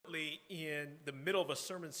the middle of a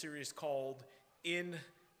sermon series called In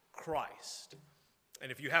Christ.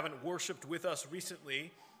 And if you haven't worshiped with us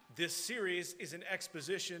recently, this series is an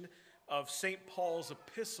exposition of St. Paul's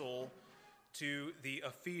epistle to the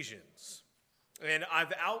Ephesians. And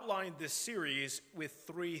I've outlined this series with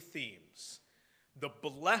three themes: the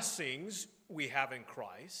blessings we have in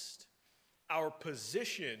Christ, our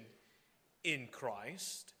position in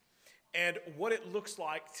Christ, and what it looks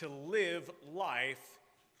like to live life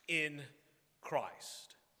in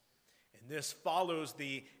Christ. And this follows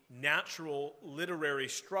the natural literary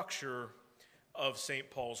structure of St.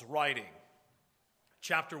 Paul's writing.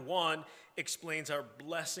 Chapter 1 explains our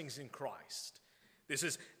blessings in Christ. This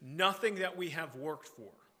is nothing that we have worked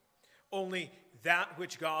for, only that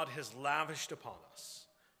which God has lavished upon us: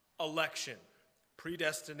 election,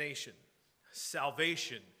 predestination,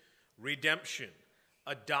 salvation, redemption,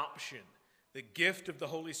 adoption, the gift of the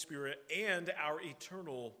Holy Spirit, and our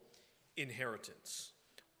eternal inheritance.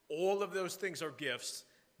 All of those things are gifts,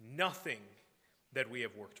 nothing that we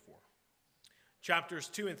have worked for. Chapters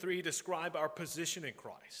 2 and 3 describe our position in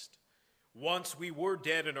Christ. Once we were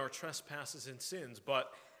dead in our trespasses and sins,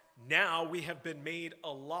 but now we have been made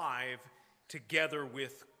alive together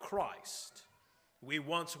with Christ. We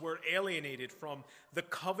once were alienated from the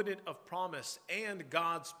covenant of promise and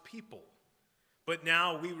God's people, but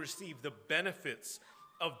now we receive the benefits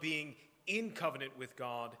of being in covenant with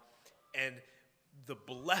God and the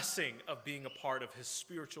blessing of being a part of his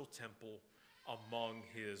spiritual temple among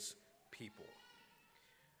his people.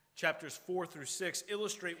 Chapters 4 through 6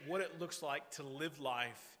 illustrate what it looks like to live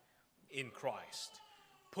life in Christ,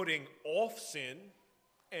 putting off sin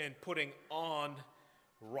and putting on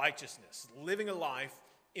righteousness, living a life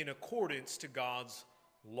in accordance to God's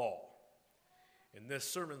law. In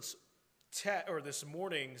this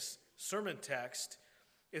morning's sermon text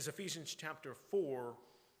is Ephesians chapter 4,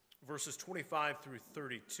 verses 25 through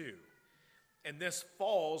 32. And this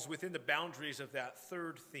falls within the boundaries of that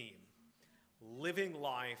third theme: living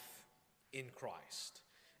life in Christ.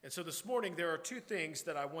 And so this morning there are two things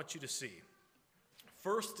that I want you to see.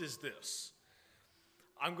 First is this: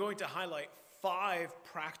 I'm going to highlight 5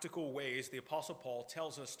 practical ways the Apostle Paul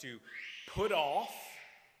tells us to put off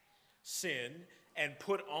sin and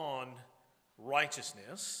put on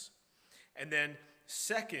righteousness. And then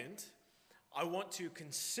second, I want to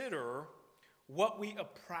consider what we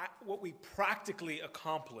practically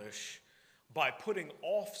accomplish by putting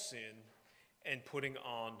off sin and putting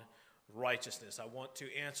on righteousness. I want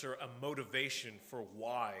to answer a motivation for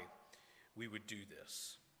why we would do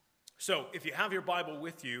this. So if you have your Bible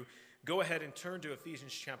with you, go ahead and turn to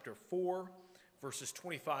Ephesians chapter 4, verses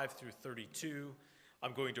 25 through 32.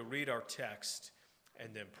 I'm going to read our text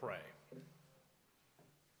and then pray.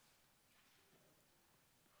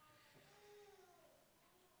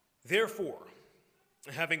 Therefore,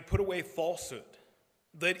 having put away falsehood,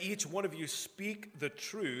 let each one of you speak the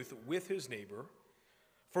truth with his neighbor,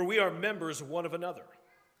 for we are members one of another.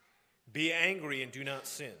 Be angry and do not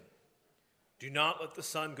sin. Do not let the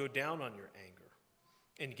sun go down on your anger,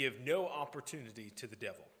 and give no opportunity to the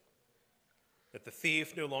devil. Let the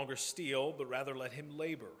thief no longer steal, but rather let him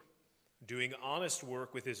labor, doing honest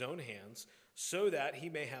work with his own hands, so that he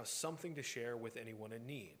may have something to share with anyone in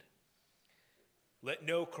need. Let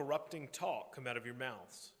no corrupting talk come out of your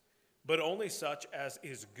mouths, but only such as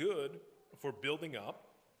is good for building up,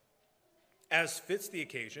 as fits the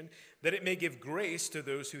occasion, that it may give grace to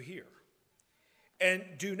those who hear. And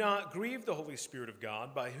do not grieve the Holy Spirit of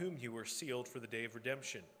God, by whom you were sealed for the day of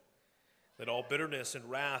redemption. Let all bitterness and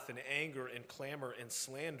wrath and anger and clamor and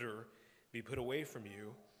slander be put away from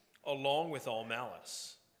you, along with all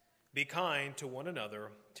malice. Be kind to one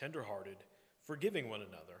another, tenderhearted, forgiving one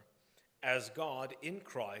another, as God in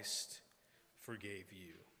Christ forgave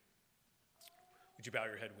you. Would you bow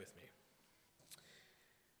your head with me?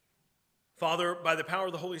 Father, by the power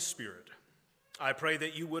of the Holy Spirit, I pray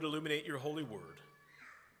that you would illuminate your holy word.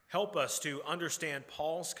 Help us to understand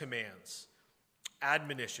Paul's commands,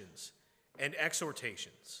 admonitions, and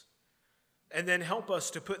exhortations, and then help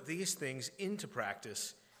us to put these things into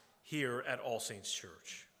practice here at All Saints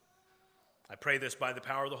Church. I pray this by the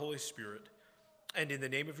power of the Holy Spirit, and in the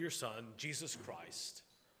name of your Son, Jesus Christ.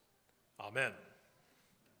 Amen.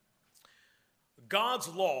 God's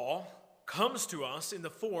law comes to us in the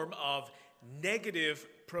form of negative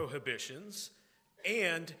prohibitions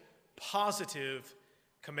and positive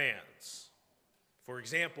commands. For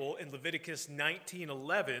example, in Leviticus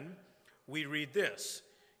 19:11, we read this: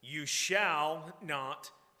 "You shall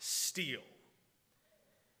not steal."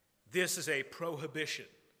 This is a prohibition.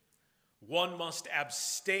 One must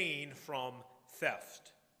abstain from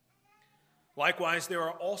theft. Likewise, there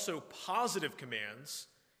are also positive commands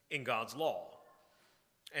in God's law.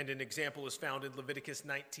 And an example is found in Leviticus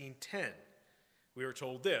 19:10. We are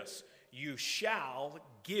told this: "You shall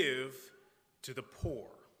give to the poor."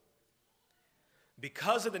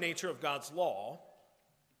 Because of the nature of God's law,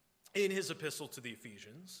 in his epistle to the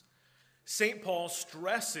Ephesians, St. Paul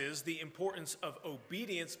stresses the importance of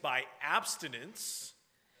obedience by abstinence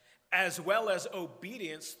as well as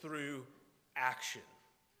obedience through action.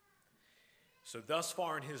 So thus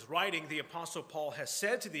far in his writing, the Apostle Paul has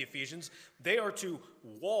said to the Ephesians they are to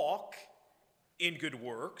walk in good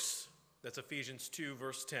works, that's Ephesians 2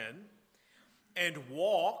 verse 10, and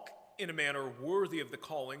walk in a manner worthy of the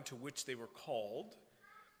calling to which they were called,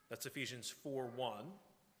 that's Ephesians 4:1.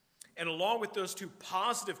 And along with those two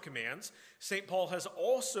positive commands, St. Paul has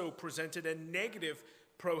also presented a negative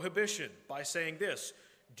prohibition by saying this: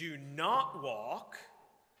 do not walk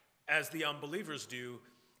as the unbelievers do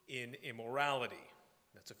in immorality.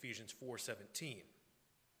 That's Ephesians 4:17.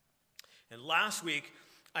 And last week,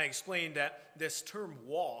 I explained that this term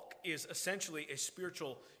walk is essentially a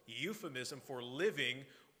spiritual euphemism for living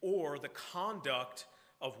or the conduct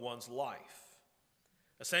of one's life.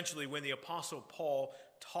 Essentially, when the Apostle Paul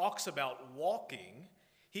talks about walking,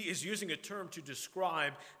 he is using a term to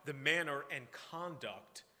describe the manner and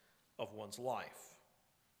conduct of one's life.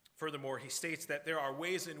 Furthermore, he states that there are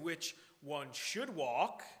ways in which one should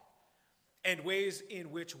walk and ways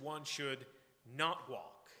in which one should not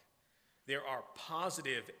walk. There are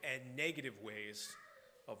positive and negative ways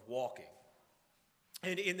of walking.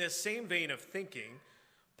 And in this same vein of thinking,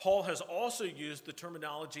 Paul has also used the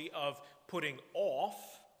terminology of putting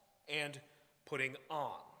off and putting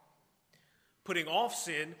on. Putting off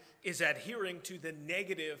sin is adhering to the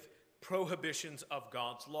negative prohibitions of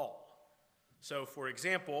God's law. So, for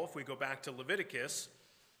example, if we go back to Leviticus,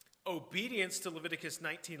 obedience to Leviticus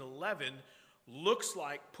 19:11 looks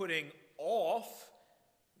like putting off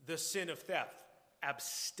the sin of theft,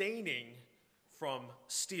 abstaining from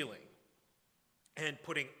stealing. And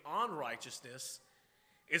putting on righteousness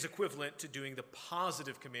is equivalent to doing the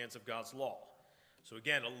positive commands of God's law. So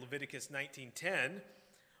again, Leviticus 19:10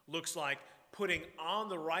 looks like putting on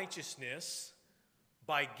the righteousness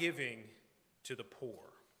by giving to the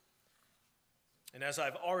poor. And as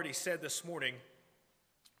I've already said this morning,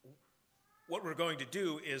 what we're going to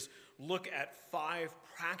do is look at 5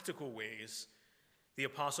 practical ways the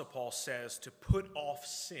Apostle Paul says to put off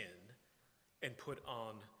sin and put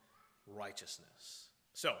on righteousness.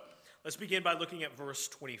 So, let's begin by looking at verse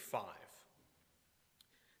 25.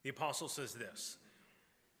 The apostle says this: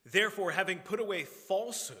 "Therefore, having put away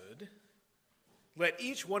falsehood, let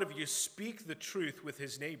each one of you speak the truth with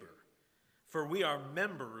his neighbor, for we are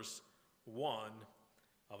members one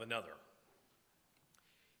of another."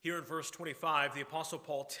 Here in verse 25, the apostle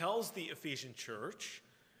Paul tells the Ephesian church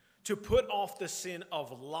to put off the sin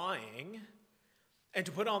of lying and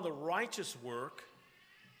to put on the righteous work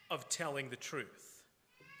of telling the truth.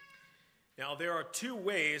 Now, there are 2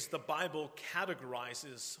 ways the Bible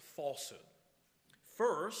categorizes falsehood.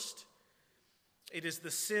 First, it is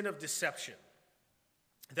the sin of deception.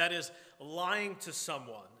 That is, lying to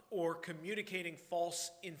someone or communicating false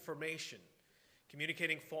information,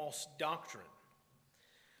 communicating false doctrine.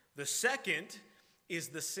 The second is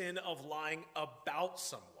the sin of lying about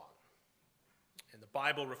someone. And the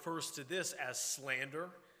Bible refers to this as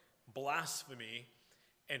slander, blasphemy,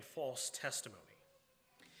 and false testimony.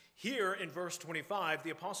 Here in verse 25,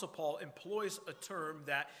 the Apostle Paul employs a term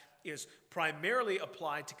that is primarily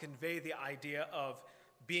applied to convey the idea of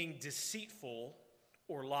being deceitful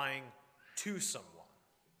or lying to someone.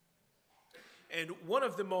 And one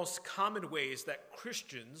of the most common ways that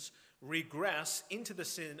Christians regress into the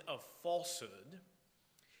sin of falsehood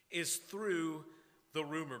is through the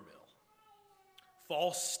rumor mill.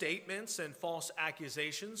 False statements and false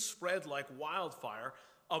accusations spread like wildfire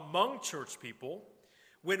among church people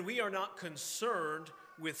when we are not concerned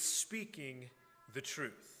with speaking the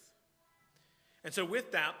truth. And so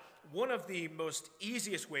with that, one of the most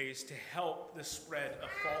easiest ways to help the spread of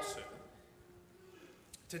falsehood,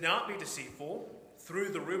 to not be deceitful through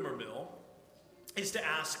the rumor mill, is to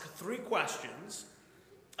ask 3 questions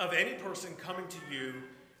of any person coming to you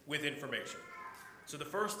with information. So the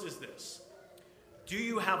first is this: do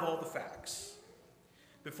you have all the facts?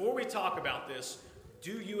 Before we talk about this,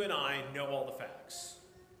 do you and I know all the facts?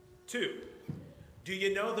 2, do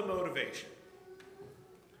you know the motivation?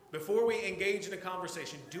 Before we engage in a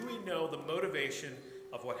conversation, do we know the motivation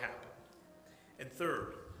of what happened? And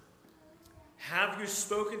 3rd, have you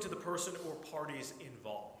spoken to the person or parties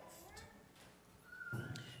involved?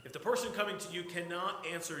 If the person coming to you cannot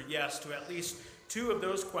answer yes to at least 2 of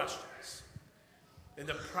those questions, And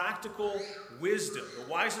the practical wisdom,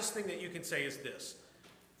 the wisest thing that you can say is this: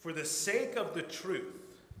 for the sake of the truth,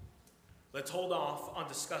 let's hold off on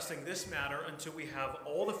discussing this matter until we have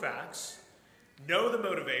all the facts, know the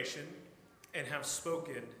motivation, and have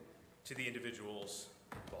spoken to the individuals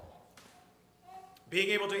involved. Being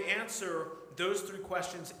able to answer those three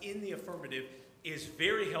questions in the affirmative is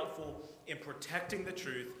very helpful in protecting the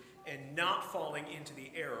truth and not falling into the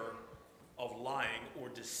error of lying or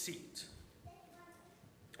deceit.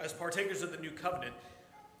 As partakers of the new covenant,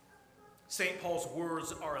 St. Paul's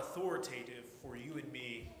words are authoritative for you and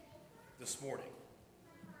me this morning.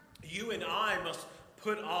 You and I must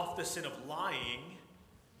put off the sin of lying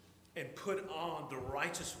and put on the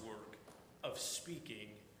righteous work of speaking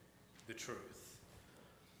the truth.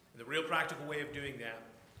 And the real practical way of doing that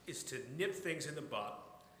is to nip things in the bud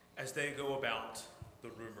as they go about the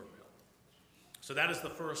rumor mill. So that is the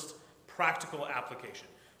first practical application.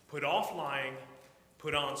 Put off lying,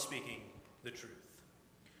 put on speaking the truth.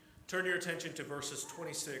 Turn your attention to verses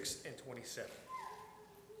 26 and 27.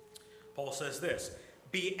 Paul says this: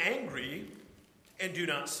 be angry and do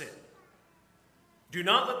not sin. Do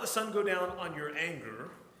not let the sun go down on your anger,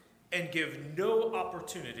 and give no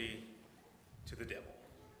opportunity to the devil.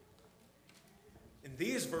 In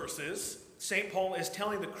these verses, St. Paul is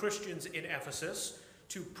telling the Christians in Ephesus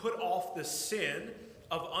to put off the sin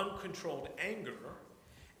of uncontrolled anger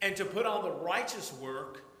and to put on the righteous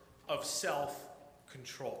work of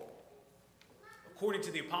self-control. According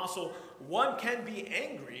to the apostle, one can be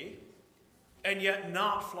angry and yet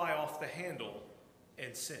not fly off the handle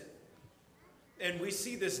and sin. And we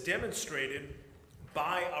see this demonstrated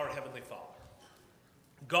by our Heavenly Father.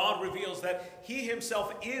 God reveals that he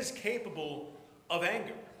himself is capable of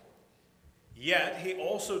anger. Yet he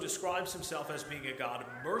also describes himself as being a God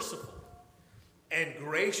merciful and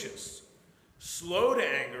gracious, slow to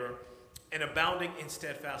anger, and abounding in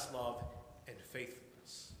steadfast love and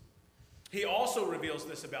faithfulness. He also reveals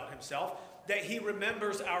this about himself, that he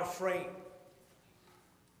remembers our frame,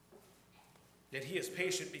 that he is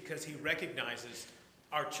patient because he recognizes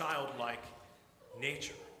our childlike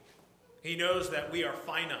nature. He knows that we are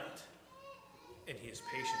finite, and he is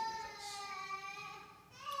patient with us.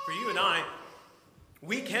 For you and I,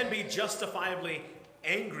 we can be justifiably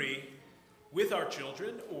angry with our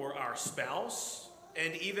children or our spouse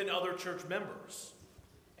and even other church members.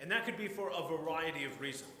 And that could be for a variety of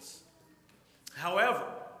reasons. However,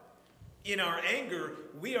 in our anger,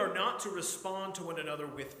 we are not to respond to one another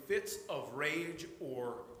with fits of rage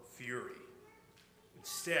or fury.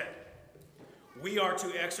 Instead, we are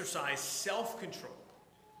to exercise self-control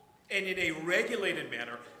and in a regulated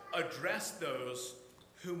manner address those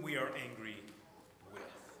whom we are angry with.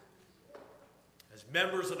 As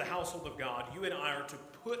members of the household of God, you and I are to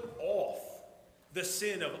put off the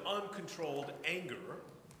sin of uncontrolled anger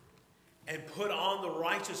and put on the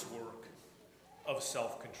righteous work of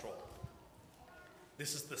self-control.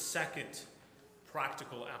 This is the second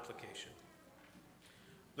practical application.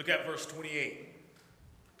 Look at verse 28.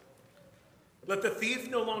 Let the thief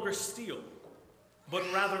no longer steal, but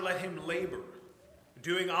rather let him labor,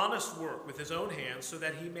 doing honest work with his own hands, so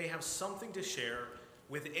that he may have something to share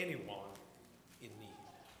with anyone in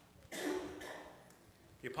need.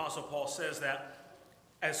 The Apostle Paul says that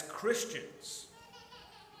as Christians,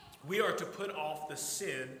 we are to put off the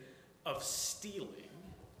sin of stealing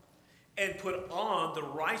and put on the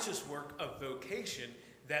righteous work of vocation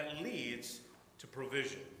that leads to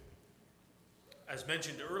provision. As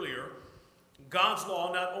mentioned earlier, God's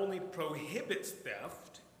law not only prohibits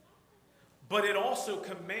theft, but it also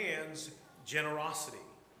commands generosity.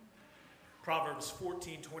 Proverbs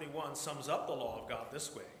 14:21 sums up the law of God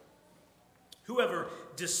this way: whoever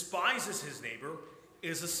despises his neighbor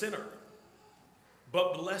is a sinner,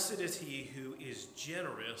 but blessed is he who is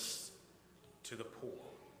generous to the poor.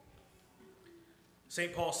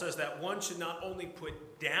 St. Paul says that one should not only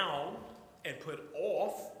put down and put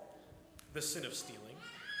off the sin of stealing,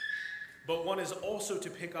 but one is also to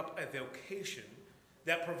pick up a vocation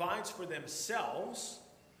that provides for themselves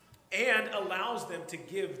and allows them to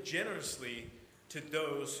give generously to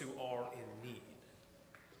those who are in need.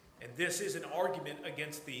 And this is an argument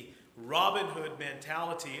against the Robin Hood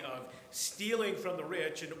mentality of stealing from the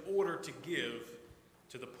rich in order to give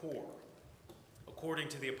to the poor. According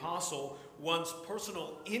to the apostle, one's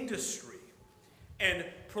personal industry and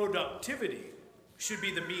productivity should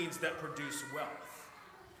be the means that produce wealth,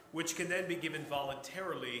 which can then be given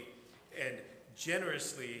voluntarily and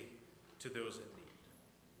generously to those in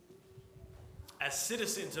need. As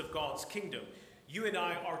citizens of God's kingdom, you and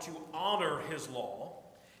I are to honor his law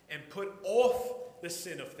and put off the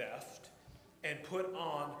sin of theft and put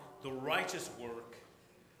on the righteous work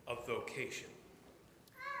of vocation.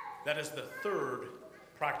 That is the third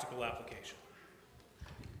practical application.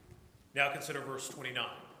 Now consider verse 29.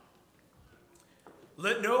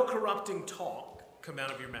 Let no corrupting talk come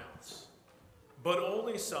out of your mouths, but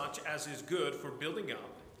only such as is good for building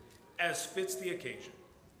up, as fits the occasion,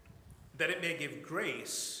 that it may give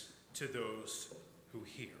grace to those who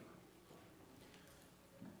hear.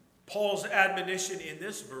 Paul's admonition in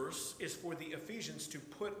this verse is for the Ephesians to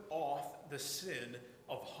put off the sin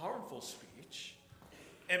of harmful speech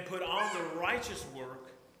and put on the righteous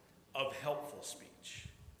work of helpful speech.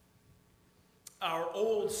 Our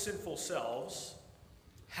old sinful selves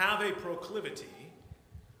have a proclivity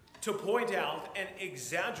to point out and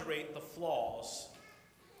exaggerate the flaws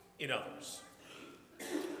in others.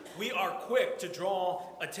 We are quick to draw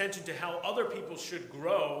attention to how other people should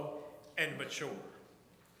grow and mature.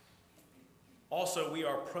 Also, we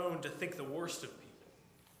are prone to think the worst of people.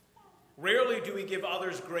 Rarely do we give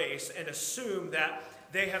others grace and assume that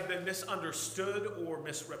they have been misunderstood or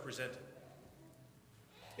misrepresented.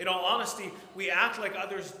 In all honesty, we act like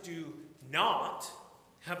others do not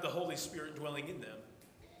have the Holy Spirit dwelling in them,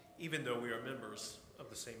 even though we are members of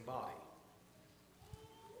the same body.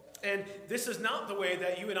 And this is not the way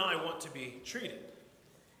that you and I want to be treated.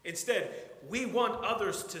 Instead, we want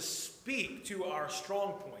others to speak to our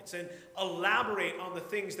strong points and elaborate on the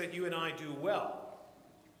things that you and I do well.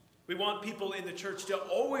 We want people in the church to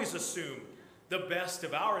always assume the best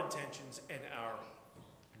of our intentions and our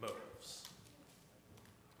motives.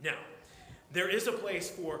 Now, there is a place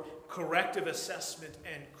for corrective assessment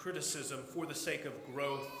and criticism for the sake of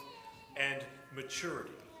growth and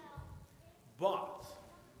maturity. But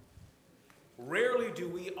rarely do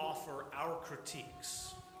we offer our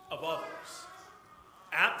critiques of others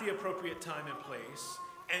at the appropriate time and place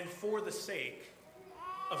and for the sake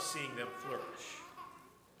of seeing them flourish.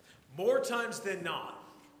 More times than not,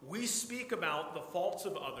 we speak about the faults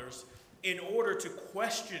of others in order to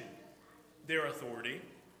question their authority,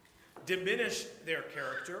 diminish their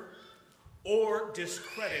character, or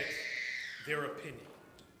discredit their opinion.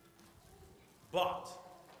 But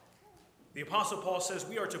the Apostle Paul says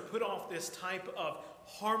we are to put off this type of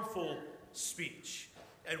harmful speech,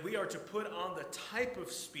 and we are to put on the type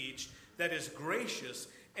of speech that is gracious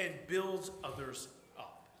and builds others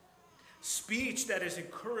up. Speech that is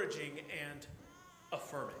encouraging and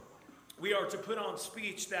affirming. We are to put on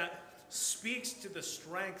speech that speaks to the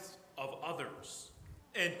strength of others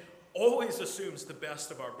and always assumes the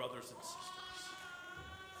best of our brothers and sisters.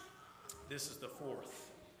 This is the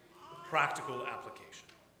fourth practical application.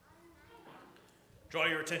 Draw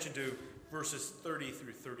your attention to verses 30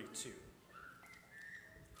 through 32.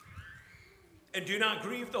 And do not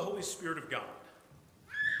grieve the Holy Spirit of God,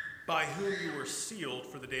 by whom you were sealed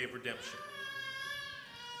for the day of redemption.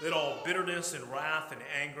 Let all bitterness and wrath and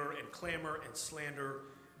anger and clamor and slander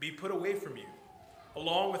be put away from you,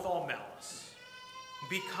 along with all malice.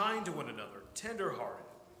 Be kind to one another, tender-hearted,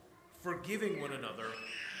 forgiving one another,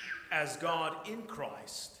 as God in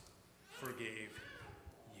Christ forgave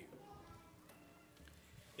you.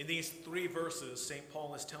 In these three verses, St.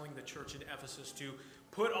 Paul is telling the church in Ephesus to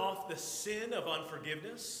put off the sin of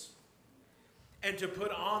unforgiveness and to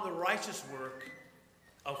put on the righteous work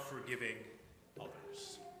of forgiving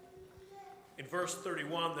others. In verse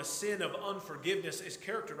 31, the sin of unforgiveness is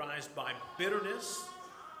characterized by bitterness,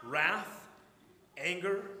 wrath,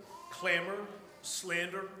 anger, clamor,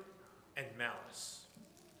 slander, and malice.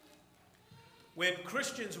 When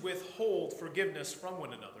Christians withhold forgiveness from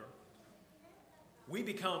one another, we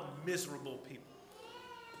become miserable people.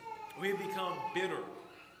 We become bitter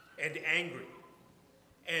and angry,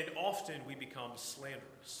 and often we become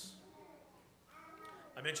slanderous.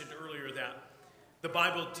 I mentioned earlier that the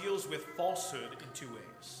Bible deals with falsehood in two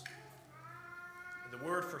ways. And the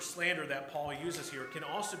word for slander that Paul uses here can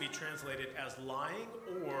also be translated as lying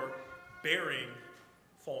or bearing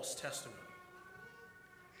false testimony.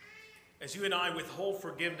 As you and I withhold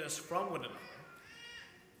forgiveness from one another,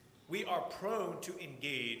 we are prone to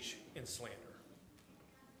engage in slander.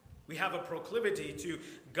 We have a proclivity to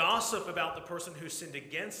gossip about the person who sinned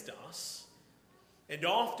against us, and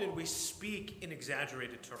often we speak in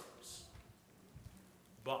exaggerated terms.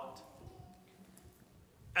 But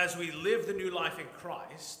as we live the new life in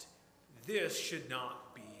Christ, this should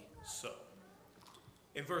not be so.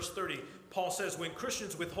 In verse 30, Paul says, when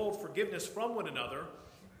Christians withhold forgiveness from one another,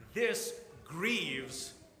 this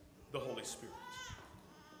grieves the Holy Spirit.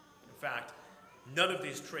 In fact, none of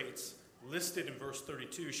these traits listed in verse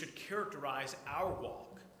 32 should characterize our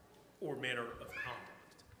walk or manner of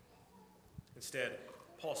conduct. Instead,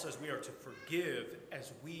 Paul says we are to forgive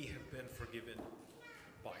as we have been forgiven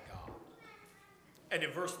by God. And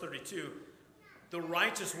in verse 32, the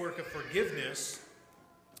righteous work of forgiveness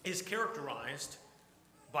is characterized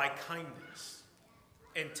by kindness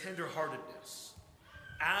and tenderheartedness,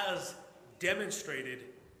 as demonstrated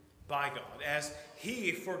by God, as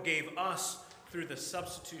he forgave us through the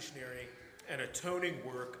substitutionary and atoning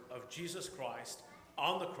work of Jesus Christ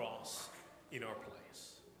on the cross in our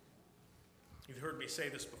place. You've heard me say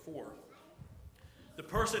this before. The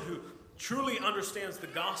person who truly understands the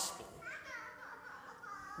gospel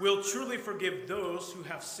will truly forgive those who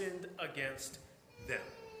have sinned against them.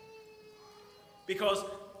 Because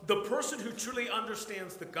the person who truly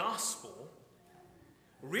understands the gospel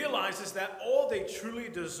realizes that all they truly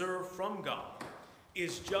deserve from God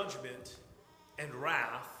is judgment and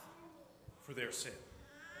wrath for their sin.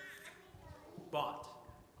 But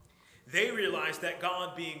they realize that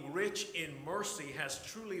God, being rich in mercy, has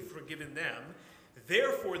truly forgiven them.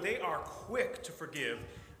 Therefore, they are quick to forgive,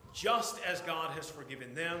 just as God has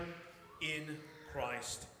forgiven them in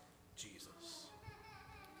Christ Jesus.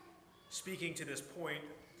 Speaking to this point,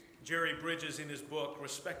 Jerry Bridges, in his book,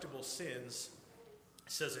 Respectable Sins,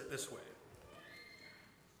 says it this way: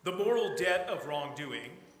 the moral debt of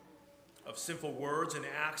wrongdoing, of sinful words and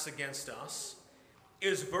acts against us,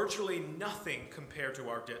 is virtually nothing compared to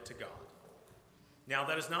our debt to God. Now,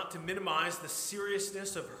 that is not to minimize the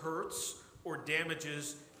seriousness of hurts or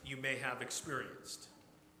damages you may have experienced.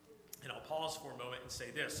 And I'll pause for a moment and say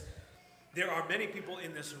this. There are many people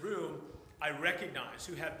in this room I recognize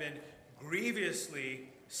who have been grievously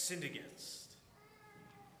sinned against.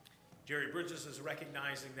 Jerry Bridges is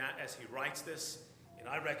recognizing that as he writes this, and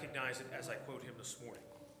I recognize it as I quote him this morning.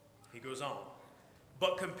 He goes on,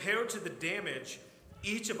 but compared to the damage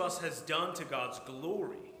each of us has done to God's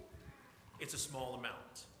glory, it's a small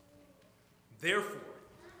amount. Therefore,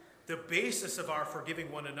 the basis of our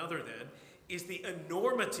forgiving one another then is the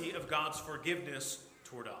enormity of God's forgiveness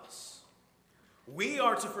toward us. We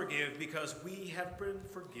are to forgive because we have been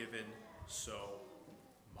forgiven so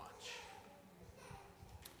much.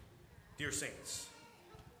 Dear saints,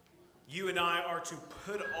 you and I are to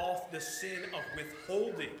put off the sin of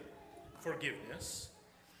withholding forgiveness,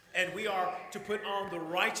 and we are to put on the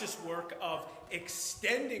righteous work of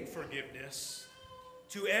extending forgiveness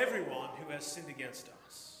to everyone who has sinned against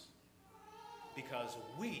us, because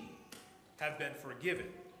we have been forgiven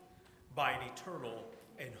by an eternal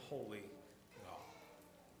and holy God.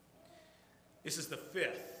 This is the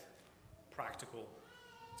fifth practical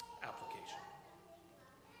application.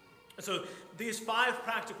 So these 5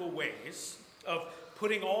 practical ways of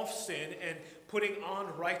putting off sin and putting on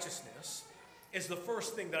righteousness is the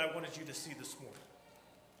first thing that I wanted you to see this morning.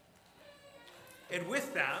 And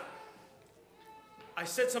with that, I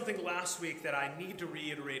said something last week that I need to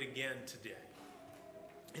reiterate again today.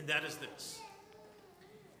 And that is this.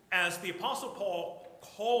 As the Apostle Paul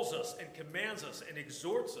calls us and commands us and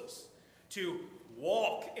exhorts us to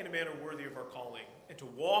walk in a manner worthy of our calling and to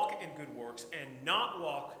walk in good works and not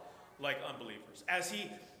walk like unbelievers, as he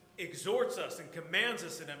exhorts us and commands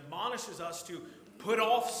us and admonishes us to put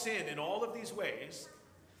off sin in all of these ways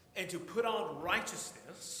and to put on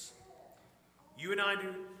righteousness, you and I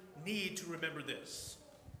need to remember this.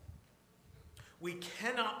 We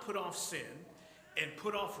cannot put off sin and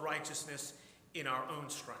put off righteousness in our own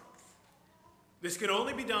strength. This can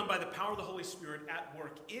only be done by the power of the Holy Spirit at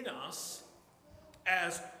work in us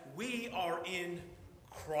as we are in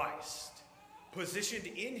Christ, positioned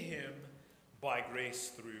in him by grace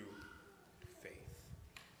through faith.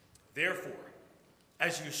 Therefore,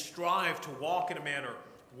 as you strive to walk in a manner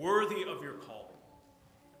worthy of your calling,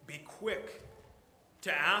 be quick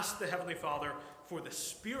to ask the Heavenly Father for the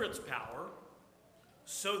Spirit's power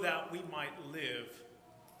so that we might live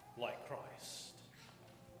like Christ.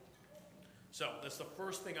 So that's the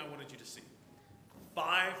first thing I wanted you to see.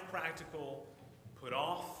 5 practical put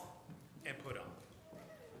off and put on.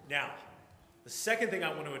 Now, the second thing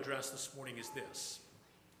I want to address this morning is this.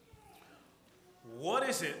 What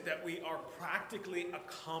is it that we are practically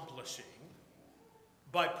accomplishing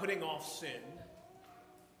by putting off sin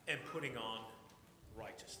and putting on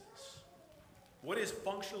righteousness? What is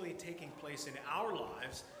functionally taking place in our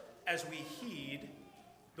lives as we heed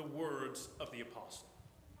the words of the apostle?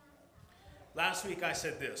 Last week I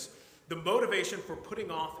said this: the motivation for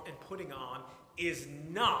putting off and putting on is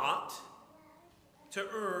not to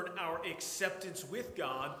earn our acceptance with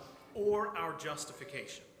God or our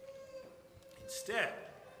justification. Instead,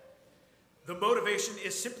 the motivation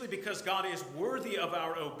is simply because God is worthy of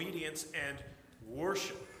our obedience and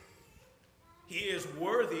worship. He is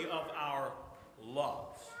worthy of our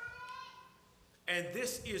love. And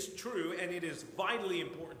this is true, and it is vitally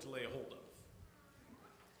important to lay hold of.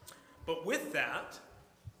 But with that,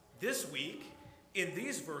 this week, in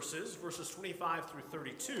these verses 25 through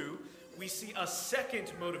 32, we see a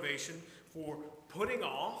second motivation for putting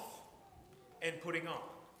off and putting on.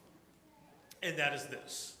 And that is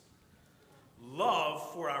this: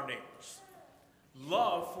 love for our neighbors.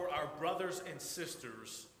 Love for our brothers and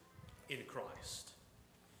sisters in Christ.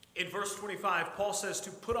 In verse 25, Paul says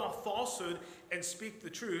to put off falsehood and speak the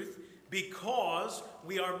truth because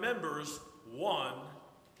we are members one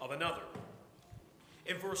of another.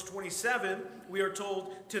 In verse 27, we are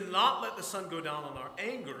told to not let the sun go down on our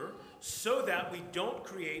anger so that we don't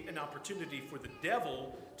create an opportunity for the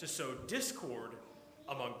devil to sow discord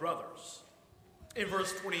among brothers. In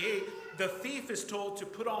verse 28, the thief is told to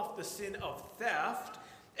put off the sin of theft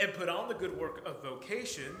and put on the good work of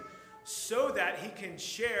vocation so that he can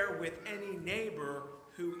share with any neighbor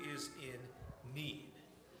who is in need.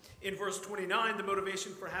 In verse 29, the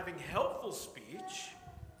motivation for having helpful speech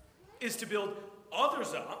is to build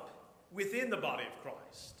others up within the body of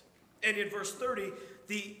Christ. And in verse 30,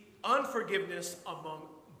 the unforgiveness among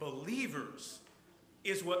believers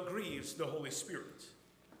is what grieves the Holy Spirit.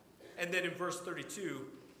 And then in verse 32,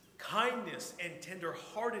 kindness and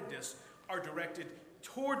tenderheartedness are directed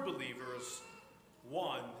toward believers,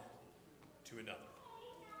 one to another.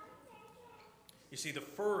 You see, the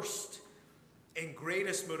first and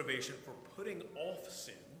greatest motivation for putting off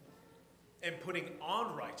sin and putting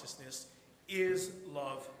on righteousness is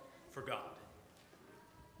love for God,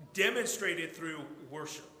 demonstrated through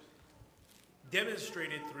worship,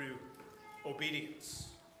 demonstrated through obedience.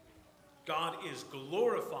 God is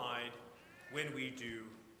glorified when we do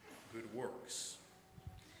good works.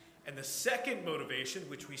 And the second motivation,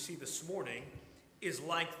 which we see this morning, is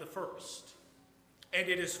like the first. And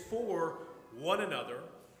it is for one another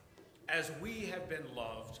as we have been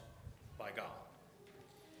loved by God.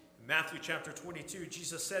 In Matthew chapter 22,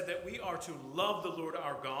 Jesus said that we are to love the Lord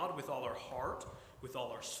our God with all our heart, with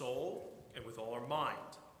all our soul, and with all our mind.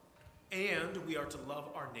 And we are to love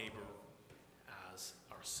our neighbor as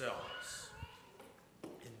ourselves.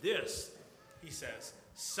 And this, he says,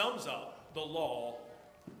 sums up the law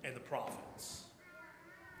and the prophets.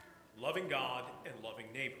 Loving God and loving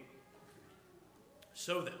neighbor.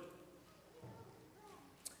 So then,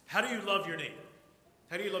 how do you love your neighbor?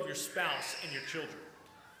 How do you love your spouse and your children?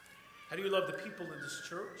 How do you love the people in this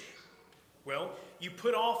church? Well, you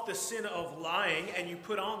put off the sin of lying and you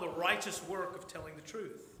put on the righteous work of telling the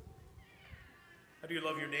truth. How do you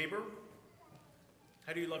love your neighbor?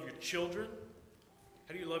 How do you love your children?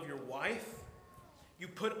 How do you love your wife? You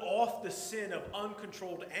put off the sin of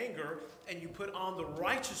uncontrolled anger and you put on the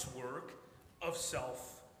righteous work of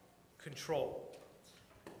self-control.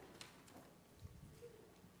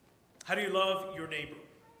 How do you love your neighbor?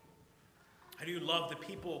 How do you love the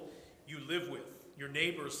people you live with, your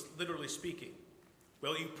neighbors, literally speaking?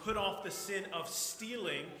 Well, you put off the sin of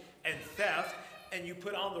stealing and theft, and you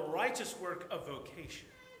put on the righteous work of vocation.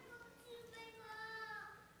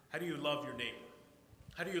 How do you love your neighbor?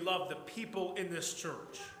 How do you love the people in this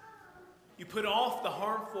church? You put off the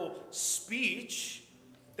harmful speech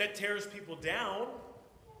that tears people down,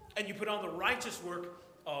 and you put on the righteous work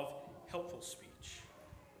of helpful speech.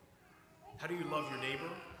 How do you love your neighbor?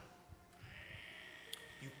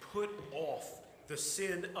 You put off the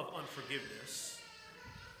sin of unforgiveness,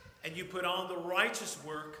 and you put on the righteous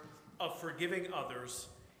work of forgiving others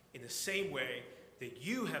in the same way that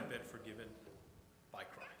you have been forgiven by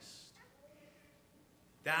Christ.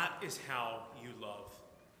 That is how you love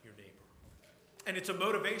your neighbor. And it's a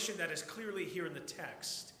motivation that is clearly here in the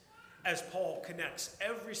text as Paul connects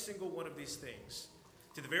every single one of these things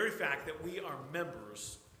to the very fact that we are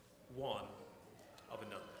members one of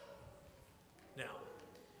another. Now,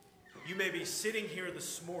 you may be sitting here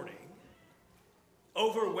this morning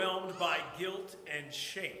overwhelmed by guilt and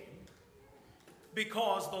shame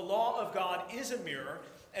because the law of God is a mirror,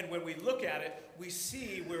 and when we look at it, we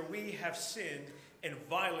see where we have sinned and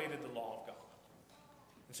violated the law of God.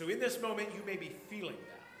 And so in this moment, you may be feeling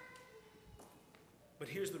that. But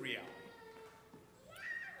here's the reality.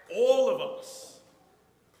 All of us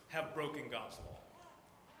have broken God's law.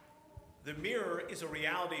 The mirror is a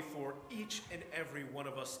reality for each and every one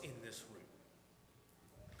of us in this room.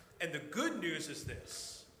 And the good news is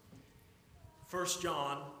this. 1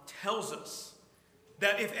 John tells us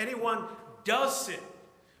that if anyone does sin,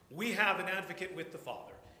 we have an advocate with the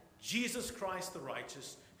Father, Jesus Christ the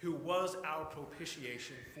righteous, who was our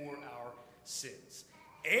propitiation for our sins.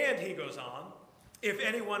 And he goes on, if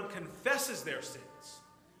anyone confesses their sins,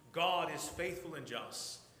 God is faithful and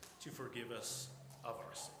just to forgive us of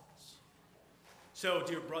our sins. So,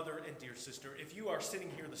 dear brother and dear sister, if you are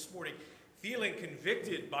sitting here this morning feeling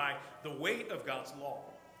convicted by the weight of God's law,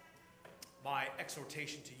 my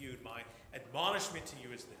exhortation to you, my admonishment to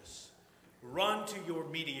you is this: run to your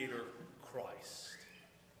mediator, Christ.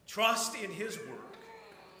 Trust in his work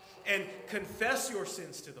and confess your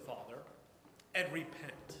sins to the Father and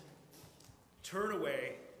repent. Turn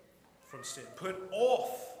away from sin. Put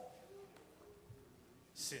off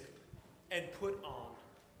sin and put on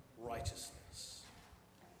righteousness.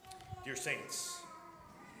 Dear saints,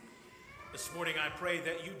 this morning I pray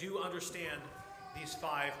that you do understand these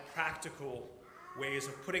 5 practical ways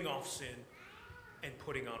of putting off sin and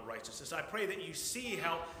putting on righteousness. I pray that you see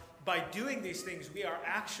how by doing these things we are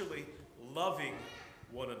actually loving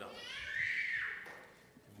one another.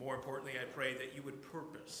 More importantly, I pray that you would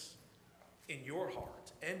purpose in your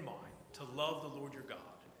heart and mind to love the Lord your God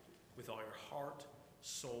with all your heart,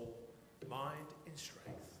 soul, mind, and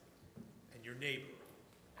strength, and your neighbor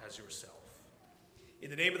as yourself. In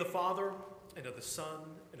the name of the Father, and of the Son,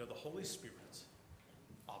 and of the Holy Spirit.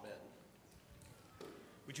 Amen.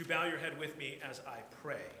 Would you bow your head with me as I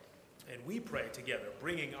pray? And we pray together,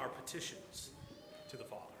 bringing our petitions to the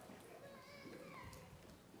Father.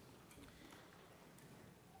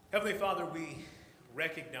 Heavenly Father, we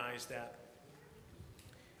recognize that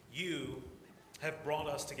you have brought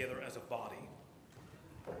us together as a body.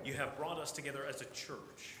 You have brought us together as a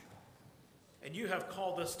church. And you have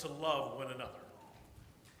called us to love one another.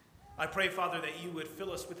 I pray, Father, that you would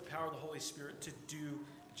fill us with the power of the Holy Spirit to do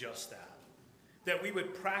just that. That we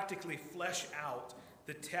would practically flesh out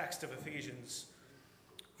the text of Ephesians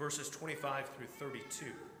verses 25 through 32.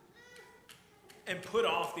 And put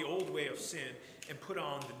off the old way of sin and put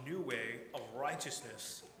on the new way of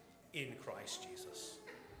righteousness in Christ Jesus.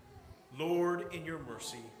 Lord, in your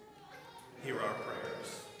mercy, hear our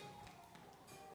prayers.